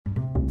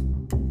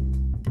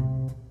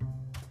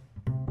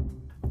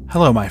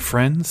Hello, my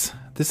friends.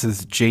 This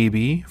is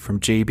JB from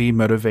JB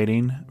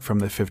Motivating from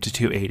the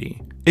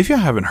 5280. If you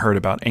haven't heard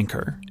about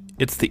Anchor,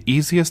 it's the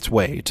easiest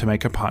way to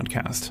make a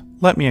podcast.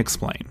 Let me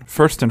explain.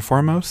 First and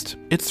foremost,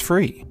 it's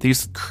free.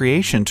 These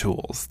creation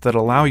tools that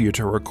allow you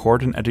to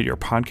record and edit your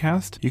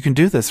podcast, you can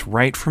do this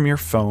right from your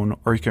phone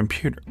or your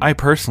computer. I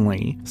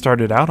personally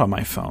started out on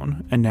my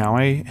phone, and now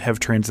I have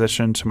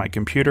transitioned to my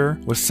computer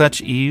with such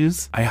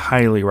ease. I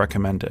highly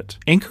recommend it.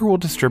 Anchor will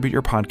distribute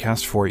your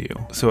podcast for you,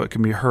 so it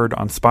can be heard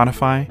on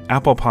Spotify,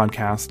 Apple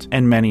Podcast,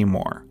 and many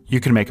more. You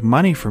can make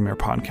money from your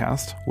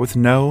podcast with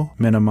no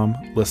minimum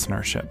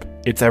listenership.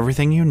 It's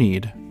everything you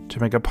need to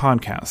make a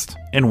podcast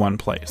in one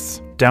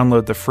place.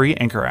 Download the free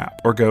Anchor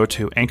app or go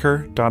to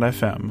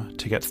anchor.fm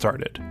to get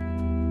started.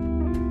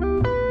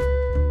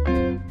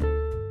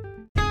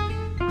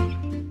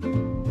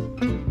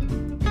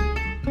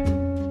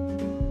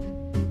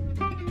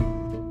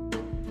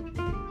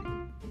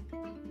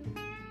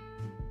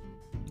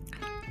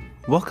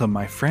 Welcome,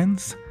 my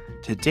friends.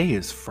 Today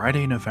is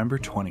Friday, November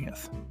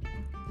 20th.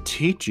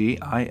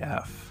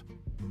 TGIF.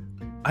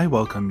 I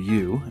welcome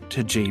you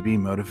to JB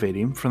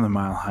Motivating from the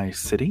Mile High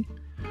City.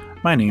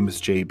 My name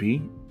is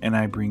JB, and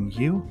I bring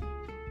you,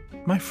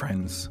 my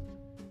friends,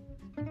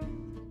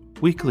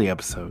 weekly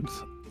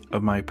episodes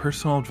of my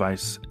personal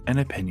advice and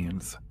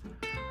opinions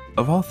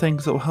of all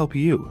things that will help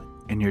you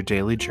in your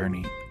daily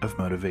journey of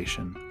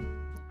motivation.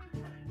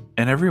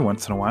 And every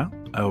once in a while,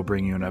 I will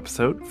bring you an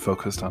episode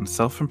focused on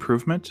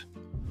self-improvement,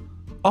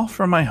 all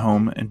from my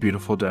home in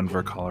beautiful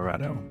Denver,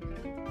 Colorado.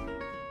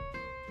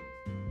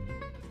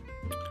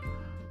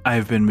 I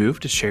have been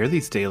moved to share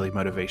these daily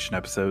motivation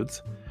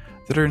episodes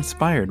that are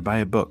inspired by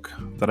a book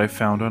that I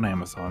found on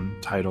Amazon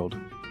titled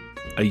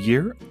A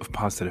Year of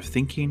Positive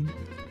Thinking,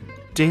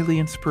 Daily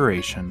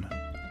Inspiration,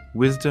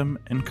 Wisdom,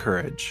 and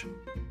Courage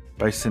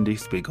by Cindy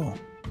Spiegel.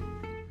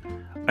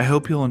 I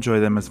hope you'll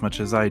enjoy them as much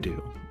as I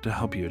do to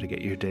help you to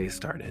get your day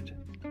started.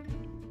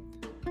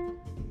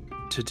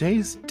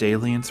 Today's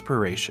daily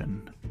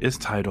inspiration is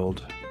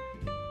titled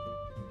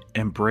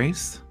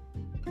Embrace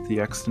the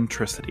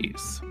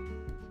Eccentricities.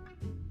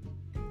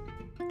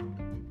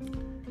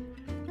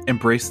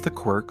 Embrace the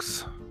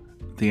quirks,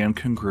 the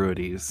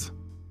incongruities,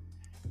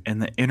 and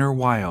the inner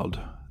wild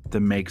that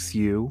makes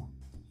you,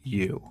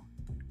 you.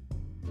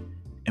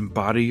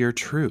 Embody your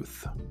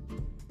truth.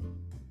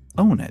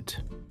 Own it.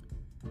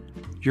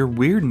 Your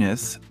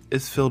weirdness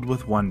is filled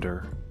with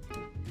wonder.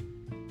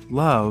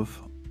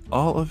 Love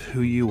all of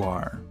who you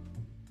are.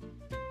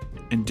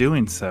 In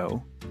doing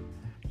so,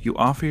 you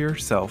offer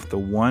yourself the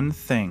one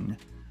thing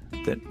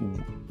that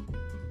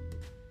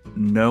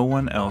no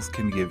one else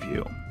can give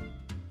you.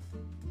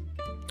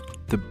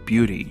 The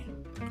beauty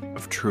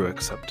of true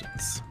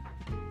acceptance.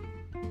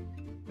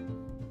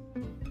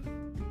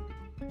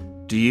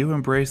 Do you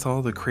embrace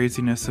all the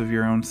craziness of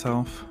your own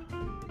self?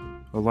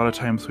 A lot of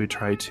times we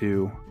try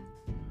to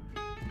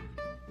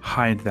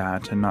hide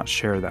that and not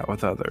share that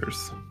with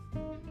others.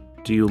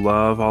 Do you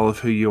love all of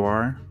who you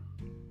are?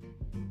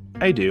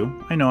 I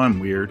do. I know I'm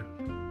weird.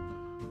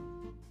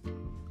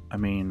 I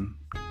mean,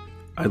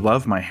 I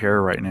love my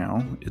hair right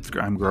now.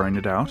 I'm growing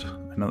it out.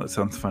 I know that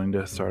sounds funny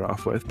to start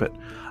off with, but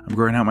I'm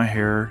growing out my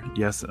hair.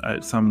 Yes,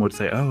 some would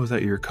say, oh, is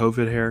that your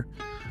COVID hair?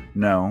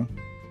 No,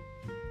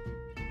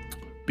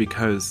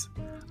 because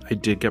I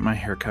did get my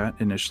hair cut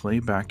initially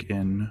back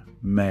in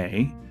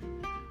May,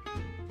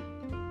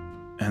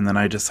 and then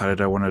I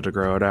decided I wanted to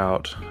grow it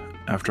out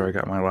after I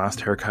got my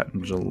last haircut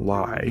in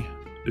July.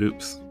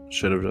 Oops,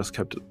 should have just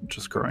kept it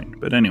just growing.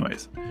 But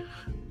anyways,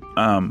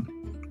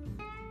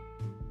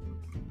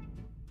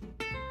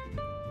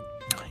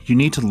 you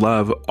need to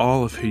love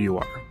all of who you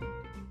are.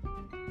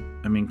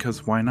 I mean,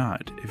 because why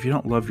not? If you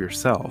don't love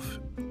yourself,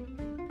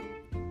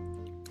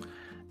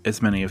 as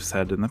many have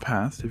said in the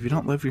past, if you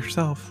don't love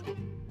yourself,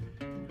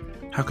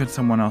 how can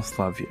someone else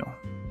love you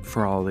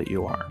for all that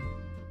you are?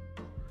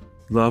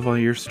 Love all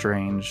your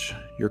strange,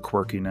 your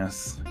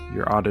quirkiness,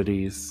 your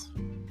oddities,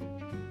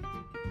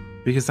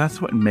 because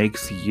that's what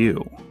makes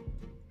you.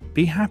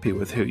 Be happy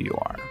with who you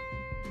are.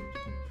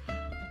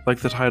 Like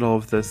the title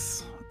of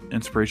this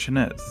inspiration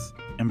is,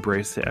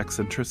 Embrace the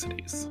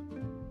Eccentricities.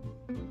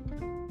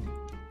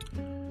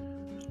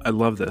 I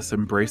love this.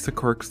 Embrace the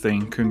quirks, the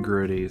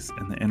incongruities,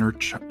 and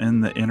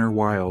the inner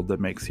wild that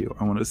makes you.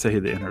 I want to say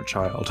the inner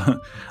child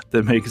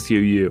that makes you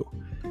you.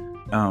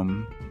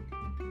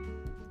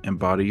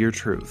 Embody your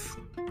truth.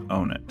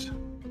 Own it.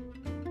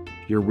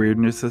 Your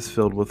weirdness is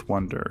filled with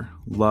wonder.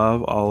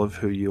 Love all of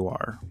who you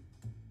are.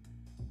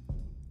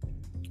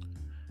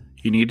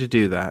 You need to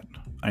do that.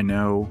 I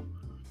know.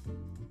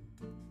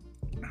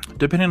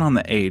 Depending on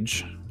the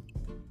age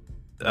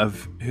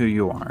of who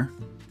you are,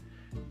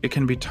 it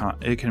can be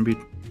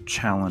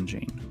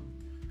challenging.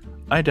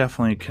 I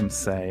definitely can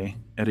say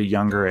at a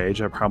younger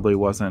age, I probably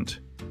wasn't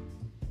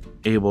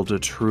able to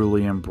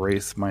truly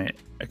embrace my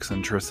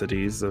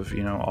eccentricities of,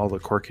 all the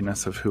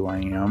quirkiness of who I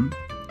am.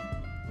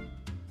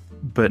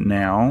 But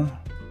now,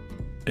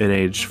 at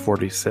age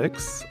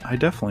 46, I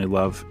definitely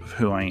love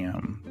who I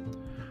am.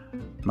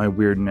 My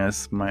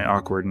weirdness, my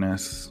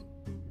awkwardness,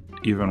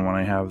 even when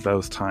I have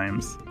those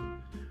times.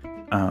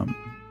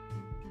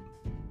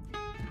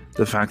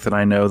 The fact that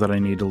I know that I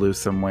need to lose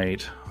some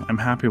weight, I'm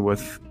happy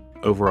with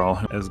overall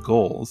as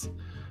goals.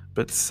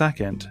 But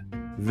second,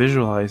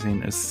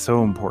 visualizing is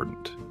so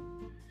important.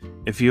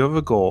 If you have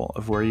a goal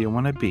of where you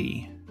want to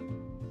be,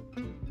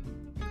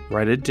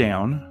 write it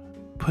down,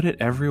 put it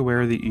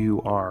everywhere that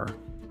you are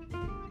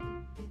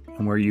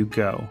and where you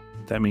go.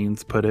 That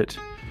means put it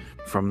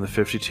from the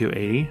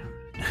 5280.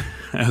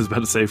 I was about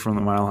to say from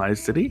the Mile High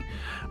City,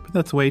 but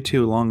that's way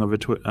too long of a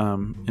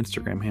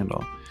Instagram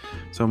handle.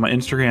 So my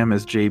Instagram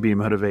is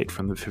JBMotivate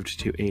from the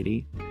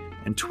 5280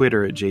 and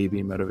Twitter at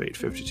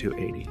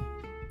JBMotivate5280.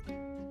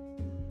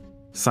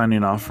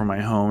 Signing off from my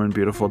home in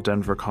beautiful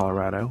Denver,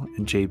 Colorado,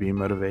 and JB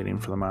motivating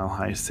for the Mile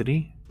High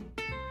City.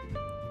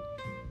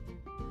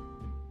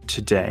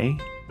 Today,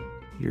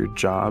 your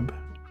job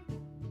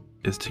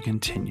is to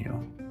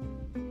continue.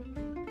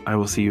 I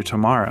will see you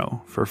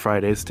tomorrow for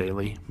Friday's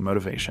Daily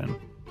Motivation.